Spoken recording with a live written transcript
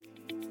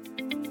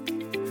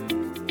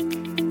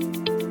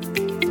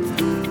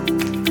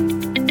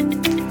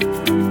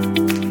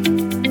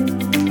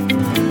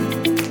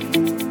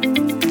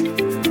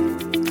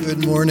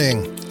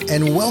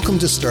and welcome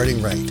to Starting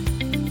Right.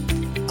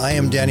 I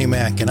am Danny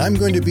Mack, and I'm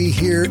going to be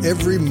here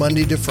every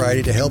Monday to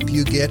Friday to help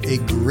you get a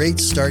great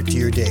start to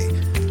your day.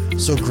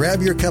 So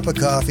grab your cup of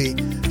coffee,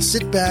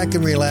 sit back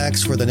and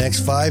relax for the next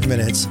 5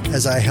 minutes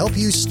as I help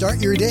you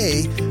start your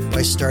day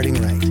by starting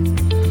right.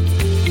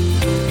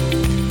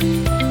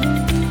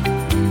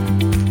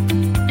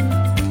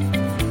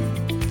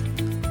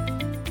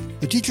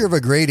 The teacher of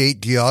a grade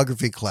 8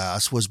 geography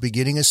class was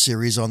beginning a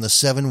series on the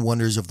 7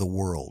 wonders of the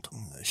world.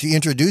 She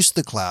introduced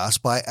the class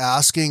by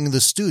asking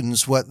the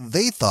students what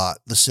they thought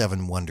the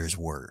 7 wonders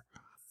were.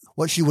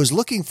 What she was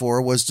looking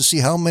for was to see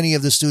how many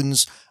of the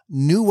students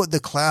knew what the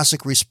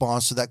classic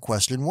response to that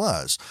question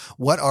was.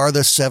 What are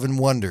the 7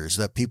 wonders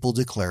that people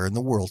declare in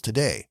the world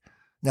today?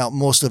 Now,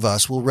 most of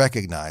us will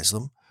recognize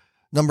them.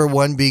 Number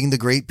 1 being the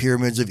Great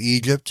Pyramids of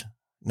Egypt.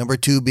 Number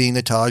 2 being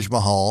the Taj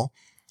Mahal.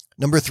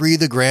 Number 3,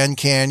 the Grand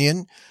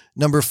Canyon.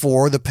 Number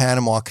 4, the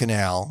Panama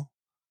Canal.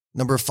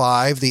 Number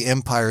 5, the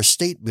Empire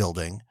State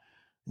Building.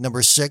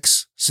 Number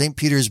 6, St.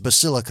 Peter's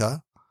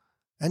Basilica.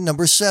 And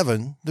number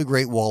 7, the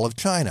Great Wall of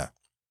China.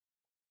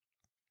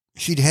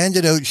 She'd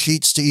handed out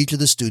sheets to each of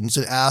the students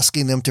and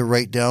asking them to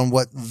write down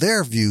what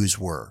their views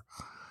were.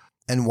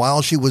 And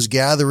while she was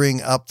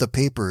gathering up the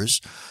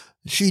papers,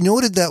 she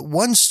noted that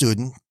one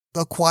student,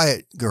 a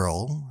quiet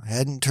girl,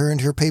 hadn't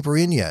turned her paper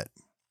in yet.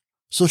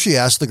 So she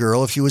asked the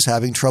girl if she was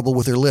having trouble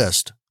with her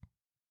list.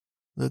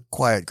 The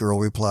quiet girl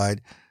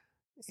replied,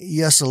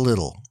 "Yes, a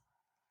little.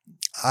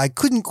 I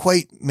couldn't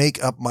quite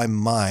make up my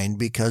mind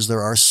because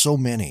there are so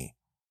many."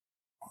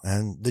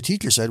 And the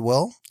teacher said,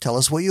 "Well, tell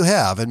us what you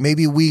have, and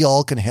maybe we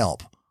all can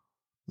help."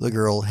 The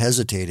girl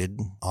hesitated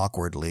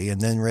awkwardly and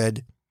then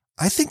read,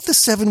 "I think the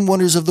 7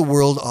 wonders of the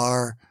world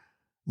are,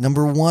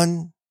 number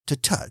 1, to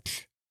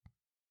touch.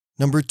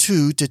 Number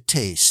 2, to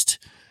taste.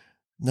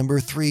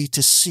 Number 3,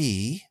 to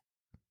see.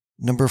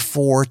 Number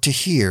 4, to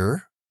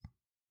hear."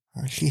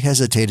 She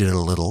hesitated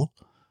a little.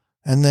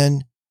 And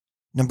then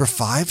number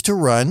 5, to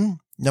run.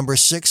 Number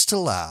 6, to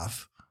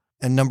laugh.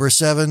 And number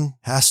 7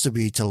 has to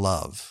be to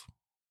love.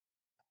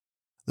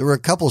 There were a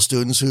couple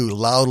students who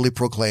loudly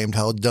proclaimed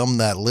how dumb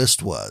that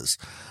list was.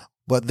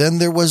 But then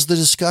there was the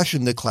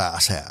discussion the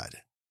class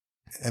had.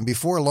 And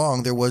before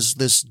long, there was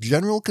this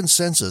general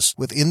consensus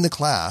within the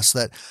class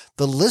that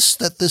the lists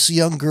that this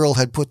young girl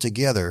had put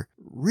together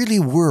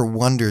really were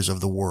wonders of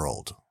the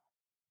world.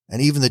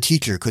 And even the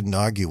teacher couldn't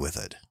argue with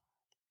it.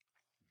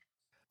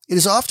 It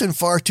is often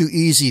far too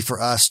easy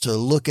for us to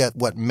look at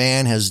what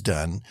man has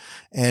done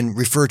and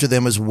refer to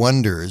them as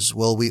wonders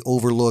while we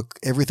overlook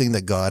everything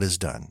that God has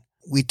done.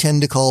 We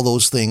tend to call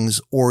those things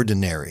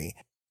ordinary,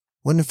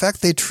 when in fact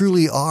they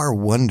truly are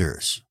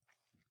wonders.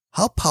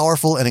 How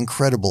powerful and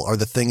incredible are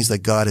the things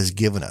that God has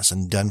given us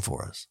and done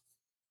for us?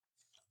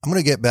 I'm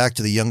going to get back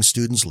to the young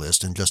students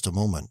list in just a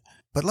moment,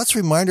 but let's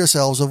remind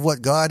ourselves of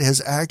what God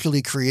has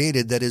actually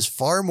created that is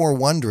far more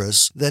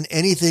wondrous than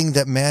anything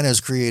that man has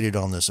created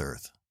on this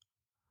earth.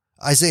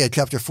 Isaiah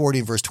chapter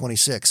 40, verse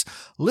 26,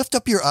 "Lift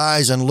up your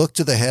eyes and look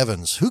to the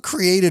heavens. Who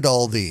created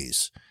all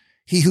these?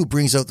 He who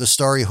brings out the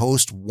starry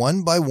host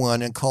one by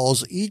one and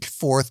calls each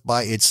forth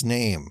by its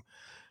name.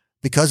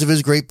 Because of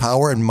his great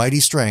power and mighty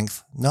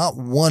strength, not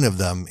one of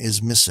them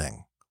is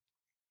missing."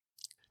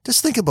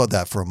 Just think about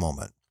that for a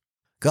moment.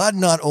 God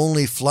not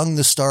only flung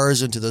the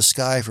stars into the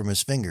sky from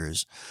his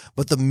fingers,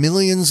 but the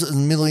millions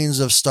and millions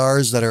of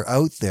stars that are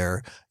out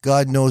there,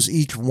 God knows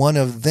each one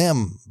of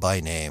them by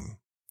name.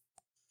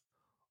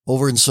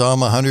 Over in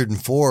Psalm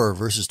 104,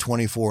 verses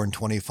 24 and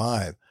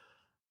 25,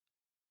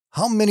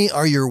 "How many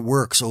are your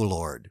works, O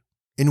Lord?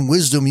 In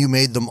wisdom you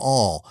made them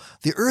all.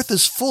 The earth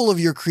is full of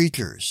your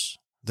creatures.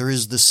 There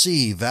is the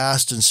sea,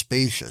 vast and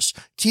spacious,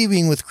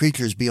 teeming with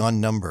creatures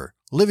beyond number,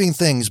 living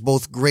things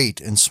both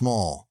great and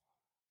small."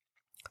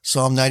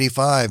 Psalm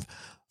 95,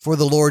 "For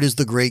the Lord is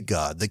the great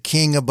God, the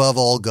King above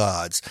all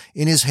gods.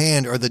 In his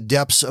hand are the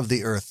depths of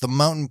the earth. The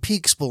mountain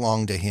peaks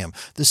belong to him.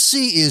 The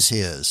sea is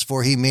his,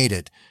 for he made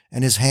it,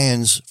 and his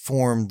hands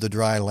formed the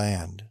dry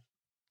land."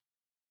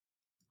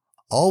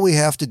 All we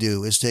have to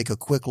do is take a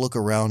quick look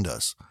around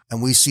us,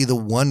 and we see the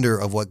wonder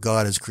of what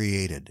God has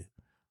created.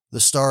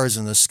 The stars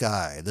in the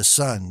sky, the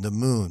sun, the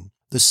moon,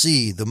 the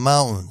sea, the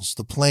mountains,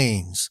 the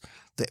plains,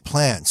 the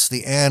plants,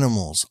 the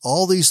animals,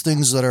 all these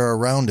things that are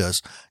around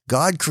us,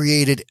 God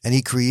created, and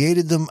he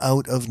created them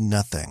out of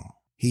nothing.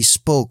 He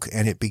spoke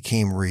and it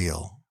became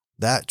real.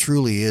 That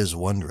truly is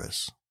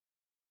wondrous.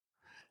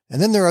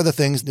 And then there are the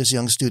things this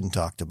young student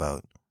talked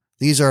about.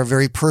 These are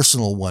very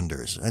personal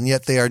wonders, and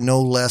yet they are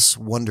no less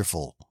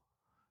wonderful.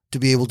 To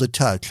be able to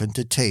touch and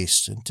to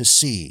taste and to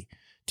see,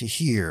 to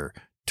hear,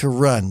 to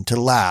run, to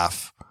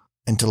laugh,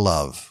 and to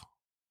love.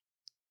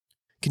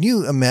 Can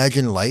you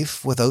imagine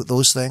life without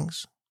those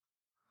things?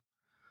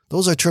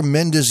 Those are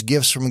tremendous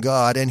gifts from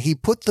God, and he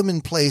put them in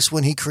place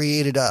when he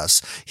created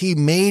us. He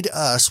made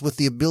us with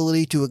the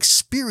ability to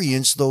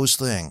experience those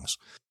things.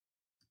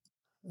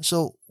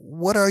 So,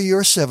 what are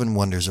your 7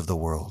 wonders of the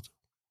world?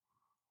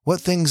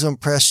 What things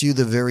impress you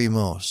the very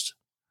most?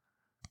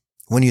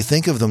 When you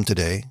think of them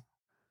today,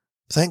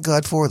 thank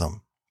God for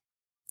them.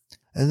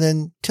 and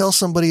then tell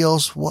somebody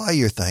else why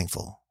you're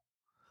thankful.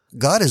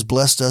 God has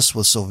blessed us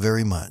with so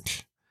very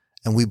much,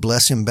 and we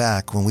bless Him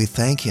back when we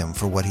thank Him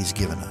for what He's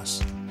given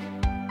us.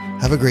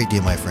 Have a great day,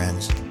 my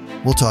friends.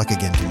 We'll talk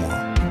again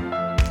tomorrow.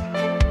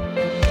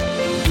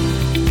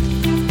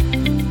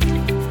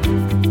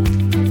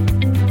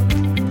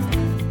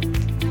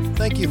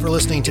 Thank you for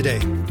listening today,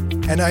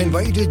 and I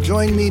invite you to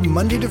join me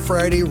Monday to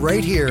Friday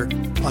right here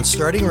on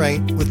Starting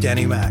Right with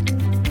Danny Mack.